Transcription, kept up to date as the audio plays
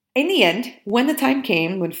In the end, when the time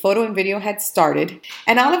came, when photo and video had started,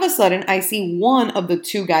 and all of a sudden I see one of the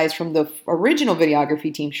two guys from the original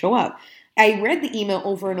videography team show up. I read the email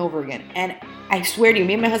over and over again, and I swear to you,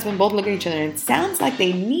 me and my husband both look at each other, and it sounds like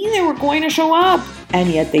they knew they were going to show up, and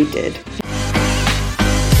yet they did.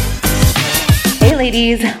 Hey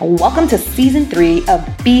ladies, welcome to season 3 of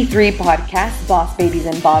B3 Podcast, Boss Babies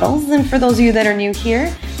and Bottles. And for those of you that are new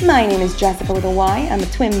here, my name is Jessica with a Y. I'm a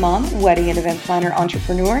twin mom, wedding and event planner,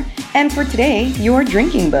 entrepreneur, and for today, your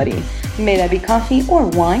drinking buddy. May that be coffee or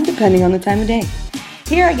wine, depending on the time of day.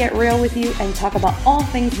 Here I get real with you and talk about all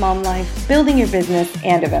things mom life, building your business,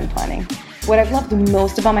 and event planning. What I've loved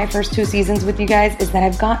most about my first 2 seasons with you guys is that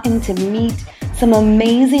I've gotten to meet some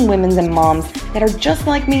amazing women and moms that are just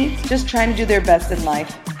like me, just trying to do their best in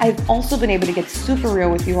life. I've also been able to get super real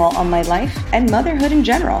with you all on my life and motherhood in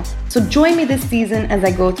general. So join me this season as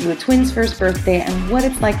I go through the twins' first birthday and what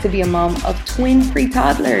it's like to be a mom of twin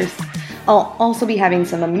pre-toddlers. I'll also be having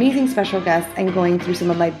some amazing special guests and going through some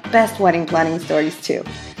of my best wedding planning stories too.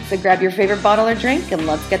 So grab your favorite bottle or drink and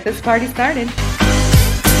let's get this party started.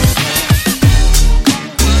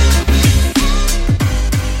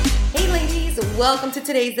 Welcome to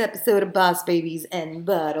today's episode of Boss Babies and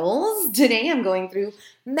Bottles. Today I'm going through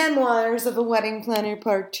Memoirs of a Wedding Planner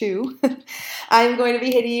Part 2. I'm going to be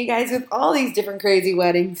hitting you guys with all these different crazy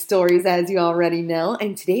wedding stories, as you already know.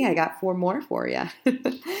 And today I got 4 more for you.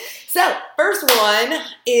 So, first one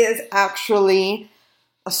is actually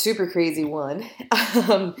a super crazy one.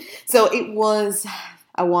 So it was,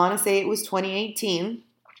 I want to say it was 2018.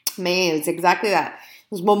 May, it's exactly that.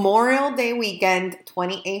 It was Memorial Day weekend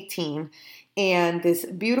 2018. And this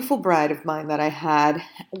beautiful bride of mine that I had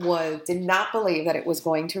did not believe that it was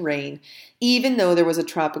going to rain, even though there was a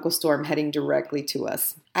tropical storm heading directly to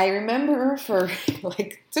us. I remember for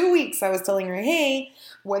like 2 weeks, I was telling her, hey,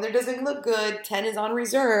 weather doesn't look good. Tent is on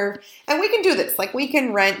reserve. And we can do this. Like we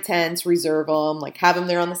can rent tents, reserve them, like have them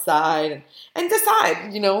there on the side and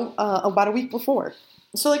decide, about a week before.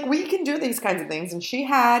 So like we can do these kinds of things. And she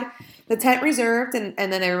had the tent reserved, and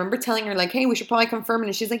then I remember telling her, like, hey, we should probably confirm it.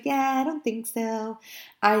 And she's like, yeah, I don't think so.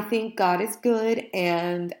 I think God is good,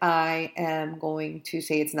 and I am going to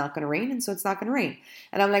say it's not going to rain, and so it's not going to rain.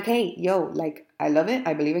 And I'm like, hey, yo, like, I love it.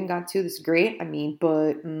 I believe in God, too. This is great. I mean,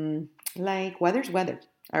 but, weather's weather,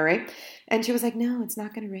 all right? And she was like, no, it's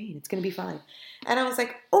not going to rain. It's going to be fine. And I was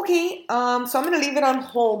like, okay, so I'm going to leave it on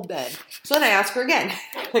hold then. So then I asked her again,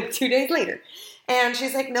 like 2 days later. And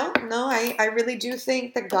she's like, no, I really do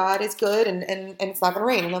think that God is good and it's not going to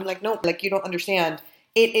rain. And I'm like, no, like you don't understand.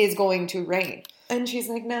 It is going to rain. And she's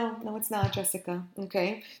like, no, it's not, Jessica.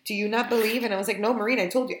 Okay. Do you not believe? And I was like, no, Marina, I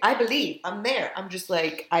told you, I believe. I'm there. I'm just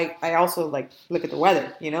like, I also like look at the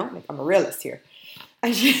weather, like I'm a realist here.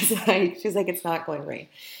 And she's like, it's not going to rain.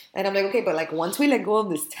 And I'm like, okay, but like once we let go of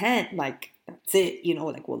this tent, like that's it,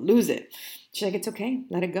 like we'll lose it. She's like, it's okay.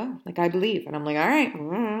 Let it go. Like, I believe. And I'm like, all right.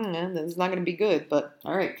 This is not going to be good, but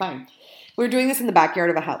all right, fine. We were doing this in the backyard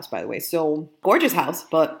of a house, by the way. So, gorgeous house,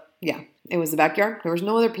 but yeah, it was the backyard. There was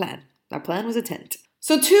no other plan. Our plan was a tent.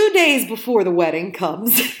 So, 2 days before the wedding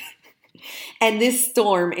comes, and this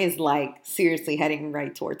storm is like seriously heading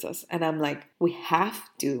right towards us. And I'm like, we have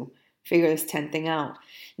to figure this tent thing out.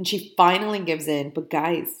 And she finally gives in. But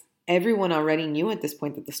guys, everyone already knew at this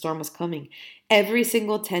point that the storm was coming. Every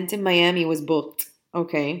single tent in Miami was booked,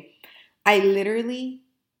 okay? I literally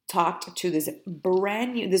talked to this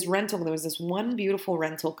rental. There was this one beautiful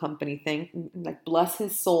rental company thing. Like, bless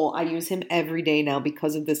his soul. I use him every day now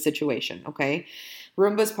because of this situation, okay?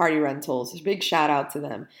 Roomba's Party Rentals. Big shout out to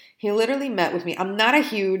them. He literally met with me. I'm not a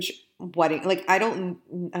huge wedding. Like, I don't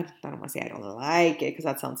want to say I don't like it because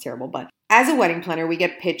that sounds terrible. But as a wedding planner, we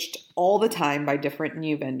get pitched all the time by different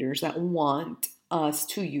new vendors that want us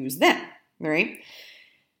to use them, right?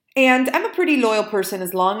 And I'm a pretty loyal person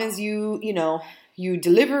as long as you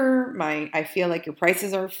deliver. I feel like your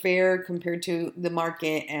prices are fair compared to the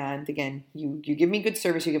market. And again, you give me good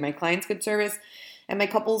service. You give my clients good service. And my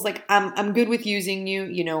couple's like, I'm good with using you,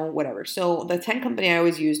 whatever. So the tent company I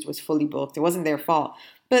always used was fully booked. It wasn't their fault.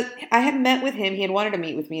 But I had met with him. He had wanted to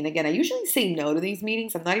meet with me. And again, I usually say no to these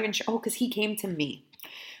meetings. I'm not even sure. Oh, because he came to me.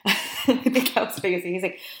 I think that was the biggest thing. He's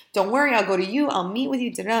like, don't worry, I'll go to you. I'll meet with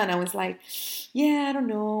you. And I was like, yeah, I don't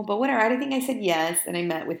know. But whatever. I think I said yes. And I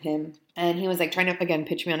met with him. And he was like trying to, again,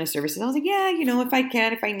 pitch me on his services. I was like, yeah, if I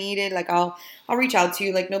can, if I need it, like I'll reach out to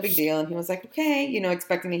you. Like, no big deal. And he was like, okay,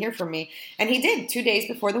 expecting to hear from me. And he did 2 days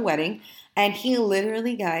before the wedding. And he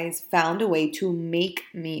literally, guys, found a way to make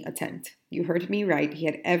me a tent. You heard me right. He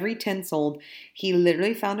had every tent sold. He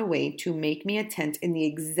literally found a way to make me a tent in the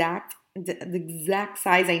exact the exact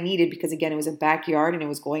size I needed because, again, it was a backyard and it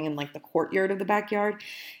was going in like the courtyard of the backyard.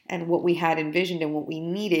 And what we had envisioned and what we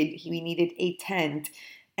needed, we needed a tent.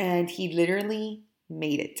 And he literally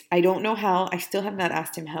made it. I don't know how. I still have not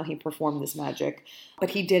asked him how he performed this magic,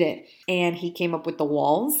 but he did it. And he came up with the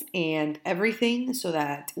walls and everything so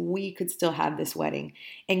that we could still have this wedding.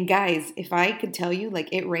 And guys, if I could tell you, like,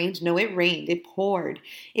 it rained. No, it rained. It poured.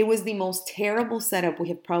 It was the most terrible setup we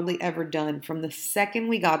have probably ever done. From the second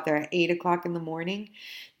we got there at 8 o'clock in the morning,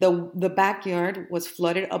 the backyard was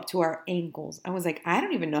flooded up to our ankles. I was like, I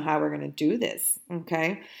don't even know how we're going to do this.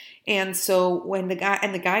 Okay. And so when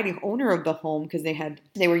the owner of the home, because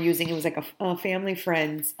they were using, it was like a family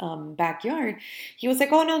friend's backyard. He was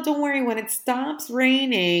like, oh no, don't worry. When it stops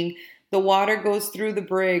raining, the water goes through the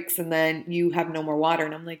bricks and then you have no more water.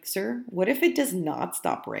 And I'm like, sir, what if it does not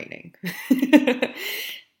stop raining?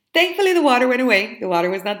 Thankfully, the water went away. The water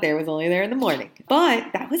was not there. It was only there in the morning.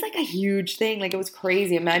 But that was like a huge thing. Like, it was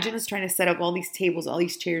crazy. Imagine us trying to set up all these tables, all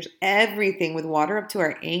these chairs, everything with water up to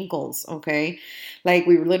our ankles, okay? Like,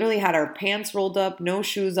 we literally had our pants rolled up, no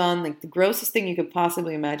shoes on, like the grossest thing you could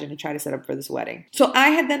possibly imagine to try to set up for this wedding. So I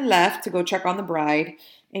had then left to go check on the bride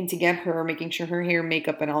and to get her, making sure her hair,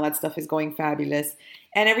 makeup, and all that stuff is going fabulous.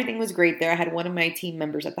 And everything was great there. I had one of my team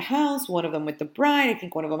members at the house, one of them with the bride, I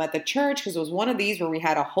think one of them at the church, because it was one of these where we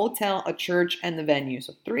had a hotel, a church, and the venue.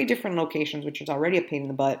 So 3 different locations, which was already a pain in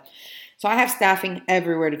the butt. So I have staffing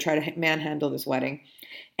everywhere to try to manhandle this wedding.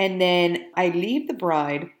 And then I leave the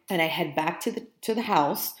bride and I head back to the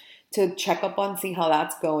house to check up on, see how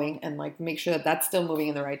that's going and like make sure that that's still moving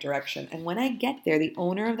in the right direction. And when I get there, the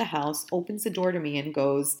owner of the house opens the door to me and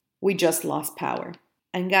goes, "We just lost power."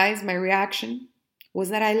 And guys, my reaction was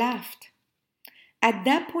that I laughed. At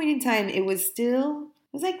that point in time, it was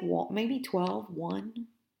like maybe 12, 1.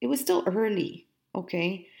 It was still early,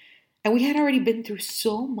 okay? And we had already been through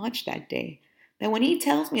so much that day that when he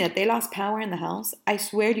tells me that they lost power in the house, I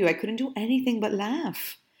swear to you, I couldn't do anything but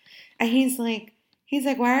laugh. And he's like,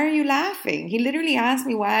 why are you laughing? He literally asked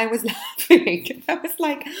me why I was laughing. I was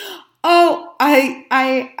like, oh,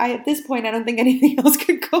 I at this point, I don't think anything else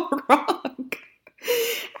could go wrong.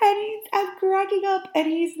 And I'm cracking up and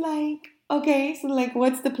he's like, okay, so like,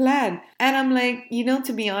 what's the plan? And I'm like,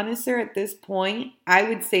 to be honest, sir, at this point, I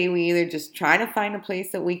would say we either just try to find a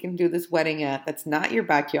place that we can do this wedding at that's not your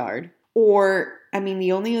backyard. Or,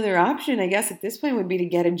 the only other option, I guess, at this point would be to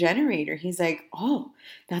get a generator. He's like, oh,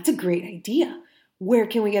 that's a great idea. Where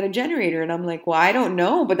can we get a generator? And I'm like, well, I don't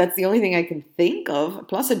know, but that's the only thing I can think of.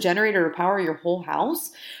 Plus a generator to power your whole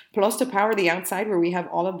house, plus to power the outside where we have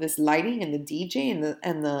all of this lighting and the DJ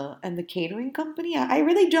and the catering company. I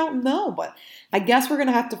really don't know, but I guess we're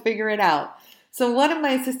gonna have to figure it out. So one of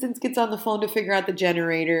my assistants gets on the phone to figure out the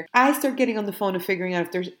generator. I start getting on the phone to figuring out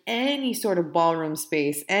if there's any sort of ballroom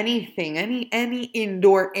space, anything, any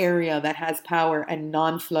indoor area that has power and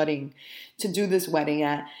non-flooding to do this wedding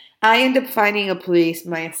at. I end up finding a place.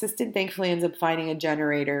 My assistant thankfully ends up finding a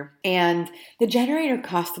generator. And the generator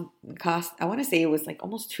cost, I want to say it was like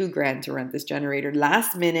almost $2,000 to rent this generator.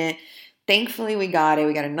 Last minute, thankfully we got it.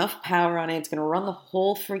 We got enough power on it. It's going to run the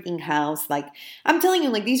whole freaking house. Like, I'm telling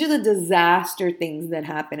you, like, these are the disaster things that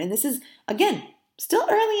happen. And this is, again, still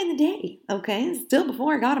early in the day, okay? Still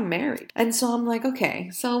before I got him married. And so I'm like,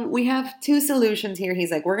 okay, so we have 2 solutions here.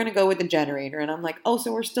 He's like, we're going to go with the generator. And I'm like, oh,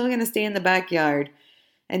 so we're still going to stay in the backyard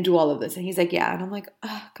and do all of this. And he's like, yeah. And I'm like,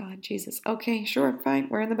 oh, God, Jesus. Okay, sure, fine.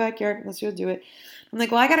 We're in the backyard. Let's just do it. I'm like,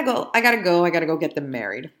 well, I gotta go get them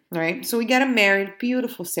married. All right. So we get them married.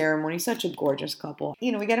 Beautiful ceremony. Such a gorgeous couple.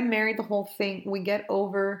 We get them married, the whole thing. We get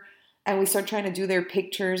over and we start trying to do their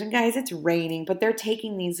pictures. And guys, it's raining, but they're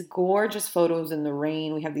taking these gorgeous photos in the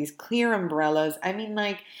rain. We have these clear umbrellas.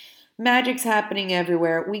 Like, magic's happening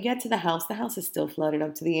everywhere. We get to the house. The house is still flooded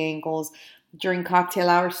up to the ankles. During cocktail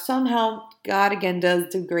hour, somehow God again does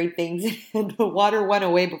do great things. And the water went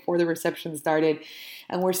away before the reception started.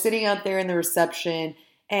 And we're sitting out there in the reception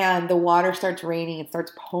and the water starts raining. It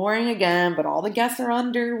starts pouring again, but all the guests are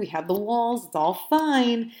under. We have the walls. It's all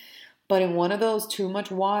fine. But in one of those, too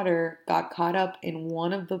much water got caught up in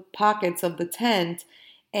one of the pockets of the tent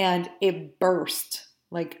and it burst.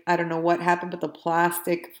 Like, I don't know what happened, but the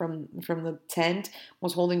plastic from the tent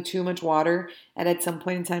was holding too much water. And at some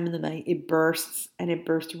point in time in the night, it bursts. And it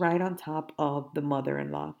burst right on top of the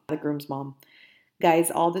mother-in-law, the groom's mom.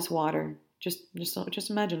 Guys, all this water, just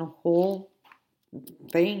imagine a whole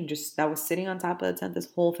thing that was sitting on top of the tent.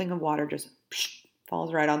 This whole thing of water just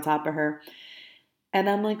falls right on top of her. And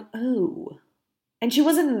I'm like, oh. And she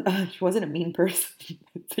wasn't a mean person.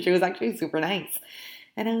 She was actually super nice.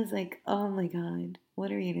 And I was like, oh my God,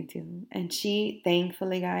 what are you going to do? And she,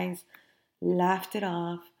 thankfully, guys, laughed it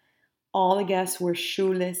off, All the guests were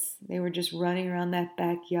shoeless. They were just running around that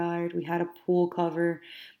backyard. We had a pool cover.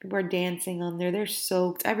 People are dancing on there. They're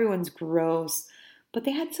soaked. Everyone's gross. But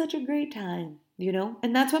they had such a great time, you know?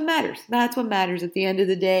 And that's what matters. That's what matters at the end of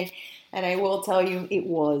the day. And I will tell you, it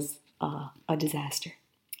was a disaster,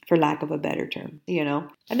 for lack of a better term, you know?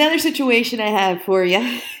 Another situation I have for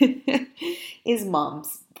you is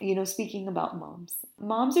moms. You know, speaking about moms.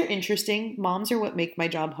 Moms are interesting. Moms are what make my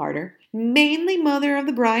job harder. Mainly mother of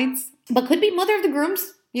the brides, but could be mother of the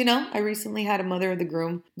grooms. You know, I recently had a mother of the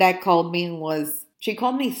groom that called me and she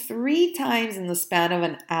called me 3 times in the span of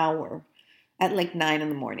an hour at like 9 in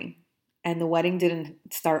the morning. And the wedding didn't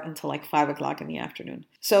start until like 5 o'clock in the afternoon.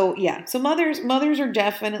 So yeah, so mothers are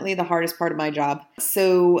definitely the hardest part of my job.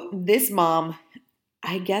 So this mom,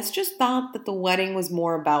 I guess, just thought that the wedding was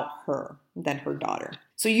more about her than her daughter.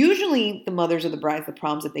 So usually the mothers of the brides, the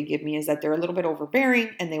problems that they give me is that they're a little bit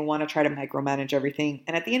overbearing and they want to try to micromanage everything.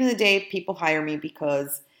 And at the end of the day, people hire me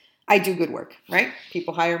because I do good work, right?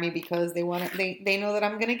 People hire me because they know that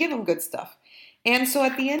I'm going to give them good stuff. And so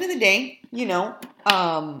at the end of the day, you know,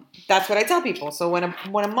 that's what I tell people. So when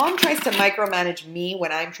a mom tries to micromanage me,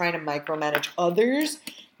 when I'm trying to micromanage others,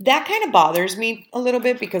 that kind of bothers me a little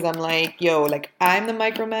bit because I'm like, yo, like I'm the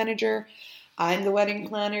micromanager. I'm the wedding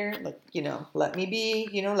planner. Like, you know, let me be,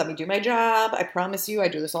 you know, let me do my job. I promise you, I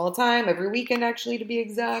do this all the time, every weekend actually, to be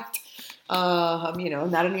exact. You know,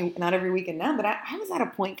 not every weekend now, but I was at a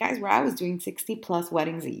point, guys, where I was doing 60 plus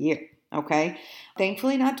weddings a year. Okay.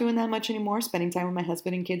 Thankfully, not doing that much anymore, spending time with my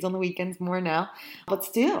husband and kids on the weekends more now. But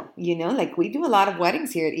still, you know, like we do a lot of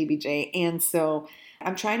weddings here at EBJ. And so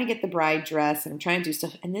I'm trying to get the bride dressed and I'm trying to do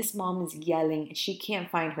stuff. And this mom is yelling and she can't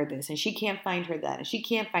find her this and she can't find her that and she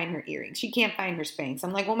can't find her earrings. She can't find her Spanx.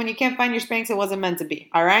 I'm like, woman, you can't find your Spanx. It wasn't meant to be.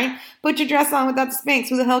 All right. Put your dress on without the Spanx.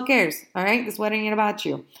 Who the hell cares? All right. This wedding ain't about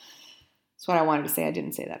you. That's what I wanted to say. I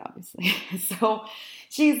didn't say that, obviously. So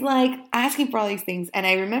she's like asking for all these things. And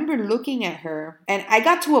I remember looking at her and I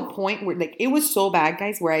got to a point where like it was so bad,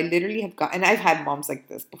 guys, where I literally have got, and I've had moms like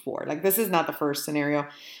this before. Like this is not the first scenario,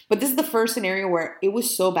 but this is the first scenario where it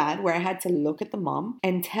was so bad where I had to look at the mom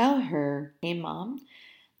and tell her, hey, mom,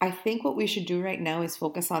 I think what we should do right now is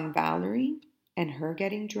focus on Valerie and her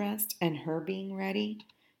getting dressed and her being ready.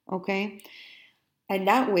 Okay. And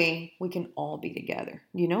that way we can all be together,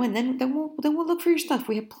 you know, and then we'll look for your stuff.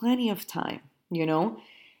 We have plenty of time, you know.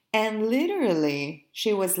 And literally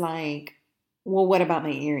she was like, well, what about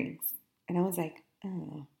my earrings? And I was like,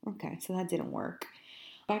 oh, okay, so that didn't work.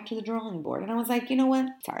 Back to the drawing board. And I was like, you know what?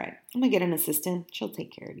 It's all right. I'm going to get an assistant. She'll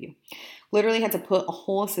take care of you. Literally had to put a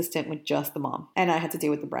whole assistant with just the mom. And I had to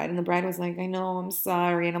deal with the bride. And the bride was like, I know, I'm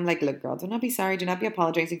sorry. And I'm like, look, girl, do not be sorry. Do not be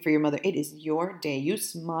apologizing for your mother. It is your day. You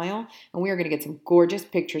smile and we are going to get some gorgeous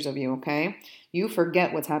pictures of you, okay? You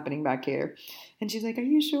forget what's happening back here. And she's like, are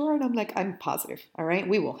you sure? And I'm like, I'm positive. All right.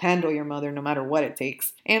 We will handle your mother no matter what it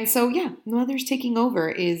takes. And so, yeah, mother's taking over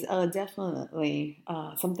is definitely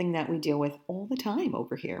something that we deal with all the time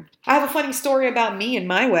over here. I have a funny story about me and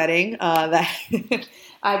my wedding that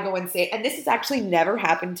I go and say, and this has actually never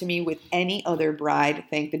happened to me with any other bride,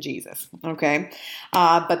 thank the Jesus. Okay.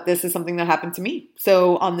 But this is something that happened to me.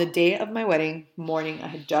 So on the day of my wedding morning, I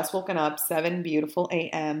had just woken up 7 beautiful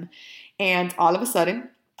a.m. And all of a sudden,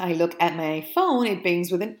 I look at my phone, it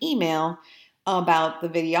bangs with an email about the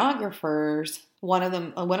videographers, one of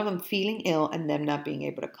them feeling ill and them not being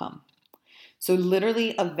able to come. So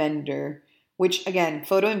literally a vendor, which again,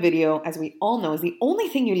 photo and video, as we all know, is the only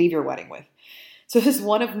thing you leave your wedding with. So this is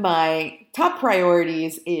one of my top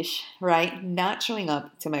priorities-ish, right? Not showing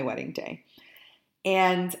up to my wedding day.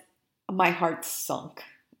 And my heart sunk,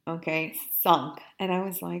 okay? Sunk. And I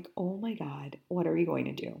was like, oh my God, what are we going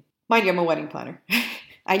to do? Mind you, I'm a wedding planner.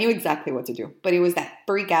 I knew exactly what to do, but it was that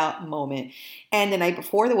freak out moment. And the night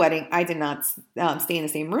before the wedding, I did not stay in the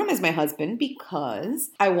same room as my husband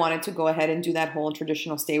because I wanted to go ahead and do that whole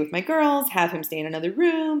traditional stay with my girls, have him stay in another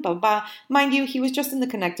room, blah, blah, blah. Mind you, he was just in the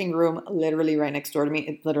connecting room, literally right next door to me.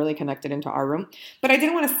 It literally connected into our room, but I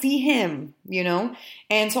didn't want to see him, you know?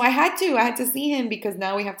 And so I had to see him because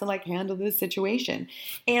now we have to like handle this situation.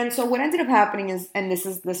 And so what ended up happening is, and this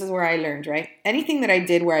is where I learned, right? Anything that I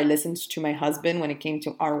did where I listened to my husband when it came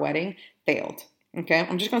to our wedding failed. Okay,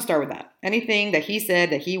 I'm just going to start with that. Anything that he said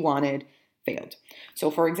that he wanted failed.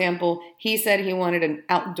 So for example, he said he wanted an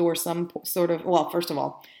outdoor well, first of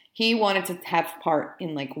all, he wanted to have part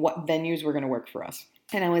in like what venues were going to work for us.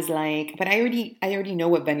 And I was like, but I already know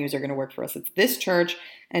what venues are going to work for us. It's this church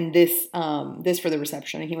and this for the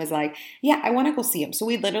reception. And he was like, yeah, I want to go see him. So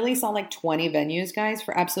we literally saw like 20 venues, guys,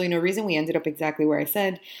 for absolutely no reason. We ended up exactly where I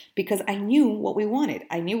said, because I knew what we wanted.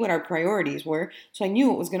 I knew what our priorities were. So I knew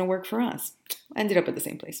what was going to work for us. Ended up at the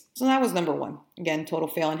same place. So that was number one. Again, total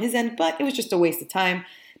fail on his end, but it was just a waste of time.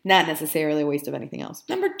 Not necessarily a waste of anything else.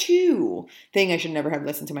 Number two thing I should never have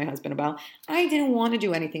listened to my husband about. I didn't want to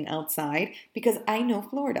do anything outside because I know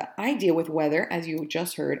Florida. I deal with weather, as you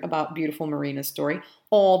just heard about beautiful Marina's story,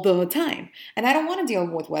 all the time. And I don't want to deal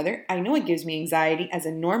with weather. I know it gives me anxiety as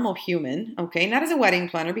a normal human, okay? Not as a wedding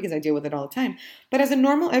planner because I deal with it all the time, but as a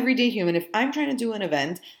normal everyday human, if I'm trying to do an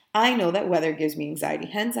event, I know that weather gives me anxiety.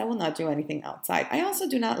 Hence, I will not do anything outside. I also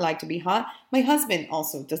do not like to be hot. My husband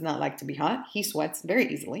also does not like to be hot. He sweats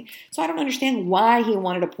very easily. So I don't understand why he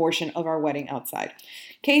wanted a portion of our wedding outside.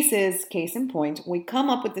 Case in point, we come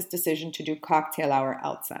up with this decision to do cocktail hour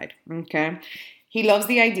outside, okay? He loves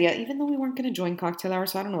the idea, even though we weren't going to join cocktail hour,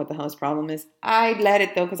 so I don't know what the hell his problem is. I let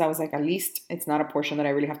it though, because I was like, at least it's not a portion that I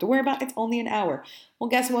really have to worry about. It's only an hour. Well,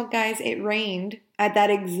 guess what, guys? It rained at that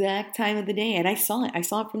exact time of the day, and I saw it. I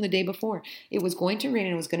saw it from the day before. It was going to rain,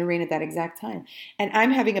 and it was going to rain at that exact time. And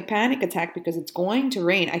I'm having a panic attack because it's going to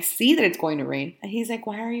rain. I see that it's going to rain. And he's like,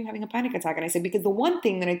 why are you having a panic attack? And I said, because the one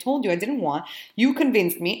thing that I told you I didn't want, you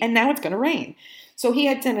convinced me, and now it's going to rain. So he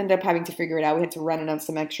had to end up having to figure it out. We had to run enough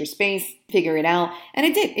some extra space, figure it out. And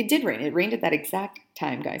it did. It did rain. It rained at that exact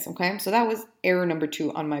time, guys. Okay. So that was error number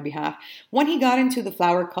 2 on my behalf. When he got into the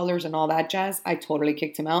flower colors and all that jazz, I totally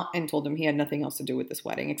kicked him out and told him he had nothing else to do with this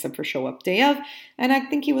wedding except for show up day of. And I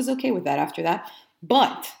think he was okay with that after that.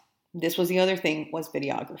 But this was the other thing, was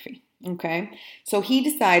videography. Okay. So he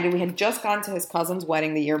decided, we had just gone to his cousin's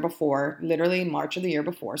wedding the year before, literally March of the year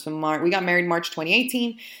before. So we got married March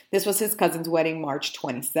 2018. This was his cousin's wedding, March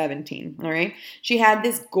 2017. All right. She had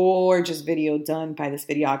this gorgeous video done by this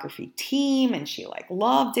videography team and she like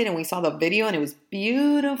loved it. And we saw the video and it was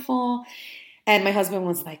beautiful. And my husband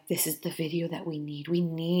was like, this is the video that we need. We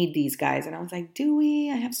need these guys. And I was like, do we?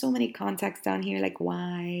 I have so many contacts down here. Like,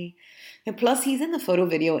 why? And plus, he's in the photo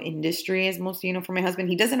video industry, as most of you know from my husband.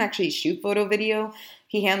 He doesn't actually shoot photo video.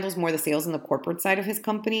 He handles more the sales and the corporate side of his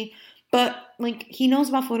company. But, like, he knows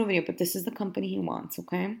about photo video, but this is the company he wants,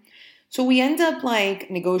 okay? So we end up,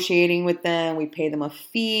 like, negotiating with them. We pay them a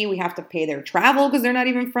fee. We have to pay their travel because they're not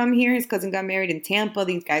even from here. His cousin got married in Tampa.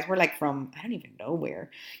 These guys were, like, from, I don't even know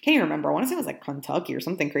where. Can't even remember. I want to say it was, like, Kentucky or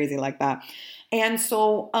something crazy like that. And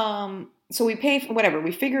so we pay for whatever.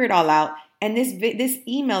 We figure it all out. And this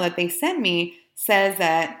email that they sent me says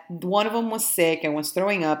that one of them was sick and was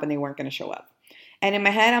throwing up and they weren't going to show up. And in my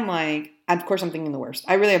head, I'm like, of course, I'm thinking the worst.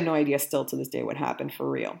 I really have no idea still to this day what happened for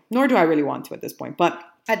real. Nor do I really want to at this point. But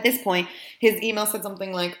at this point, his email said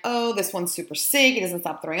something like, oh, this one's super sick. He doesn't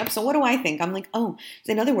stop throwing up. So what do I think? I'm like, oh,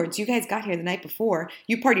 so in other words, you guys got here the night before.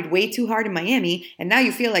 You partied way too hard in Miami. And now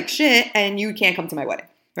you feel like shit and you can't come to my wedding.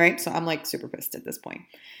 Right? So I'm like super pissed at this point.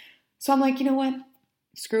 So I'm like, you know what?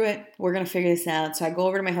 Screw it. We're going to figure this out. So I go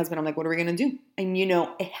over to my husband. I'm like, what are we going to do? And you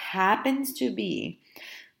know, it happens to be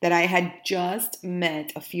that I had just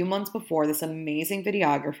met a few months before this amazing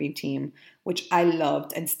videography team, which I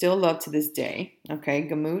loved and still love to this day. Okay,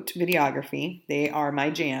 Gamut Videography. They are my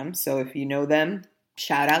jam. So if you know them,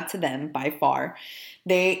 shout out to them by far.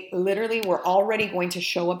 They literally were already going to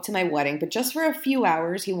show up to my wedding, but just for a few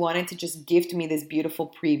hours, he wanted to just gift me this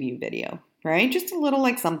beautiful preview video. Right? Just a little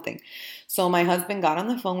like something. So my husband got on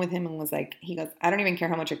the phone with him and was like, he goes, I don't even care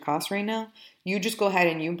how much it costs right now. You just go ahead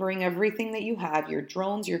and you bring everything that you have, your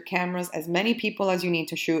drones, your cameras, as many people as you need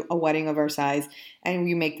to shoot a wedding of our size, and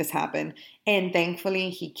you make this happen. And thankfully,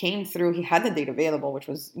 he came through. He had the date available, which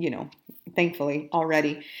was, you know, thankfully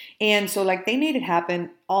already. And so like they made it happen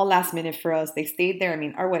all last minute for us. They stayed there. I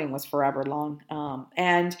mean, our wedding was forever long.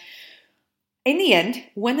 And in the end,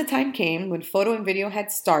 when the time came, when photo and video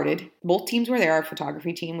had started, both teams were there, our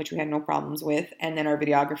photography team, which we had no problems with, and then our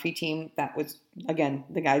videography team, that was, again,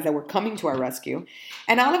 the guys that were coming to our rescue.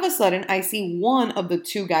 And all of a sudden, I see one of the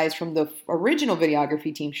 2 guys from the original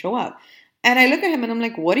videography team show up. And I look at him and I'm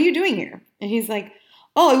like, what are you doing here? And he's like,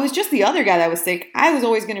 oh, it was just the other guy that was sick. I was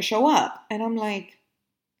always going to show up. And I'm like,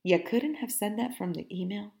 you couldn't have said that from the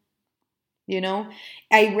email? You know,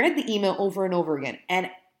 I read the email over and over again.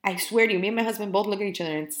 And I swear to you, me and my husband both look at each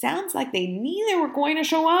other and it sounds like they neither were going to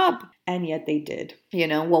show up. And yet they did, you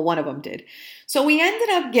know, well, one of them did. So we ended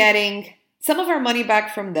up getting some of our money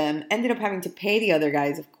back from them, ended up having to pay the other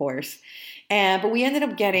guys, of course. But we ended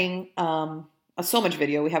up getting so much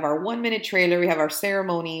video. We have our 1-minute trailer. We have our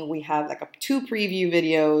ceremony. We have like 2 preview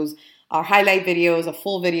videos, our highlight videos, a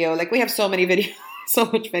full video. Like we have so many videos, so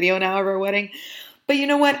much video now of our wedding. But you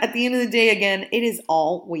know what? At the end of the day, again, it is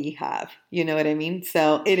all we have. You know what I mean?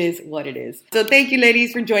 So it is what it is. So thank you,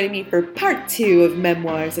 ladies, for joining me for part 2 of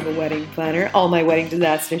Memoirs of a Wedding Planner, all my wedding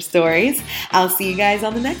disaster stories. I'll see you guys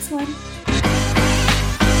on the next one.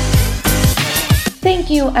 Thank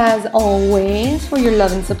you, as always, for your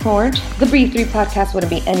love and support. The Breathe 3 podcast wouldn't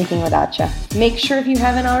be anything without you. Make sure, if you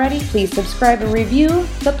haven't already, please subscribe and review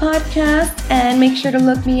the podcast. And make sure to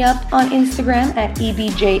look me up on Instagram at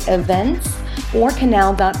EBJEvents or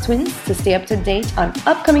canal.twins to stay up to date on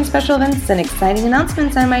upcoming special events and exciting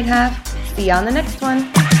announcements I might have. See you on the next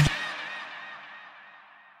one.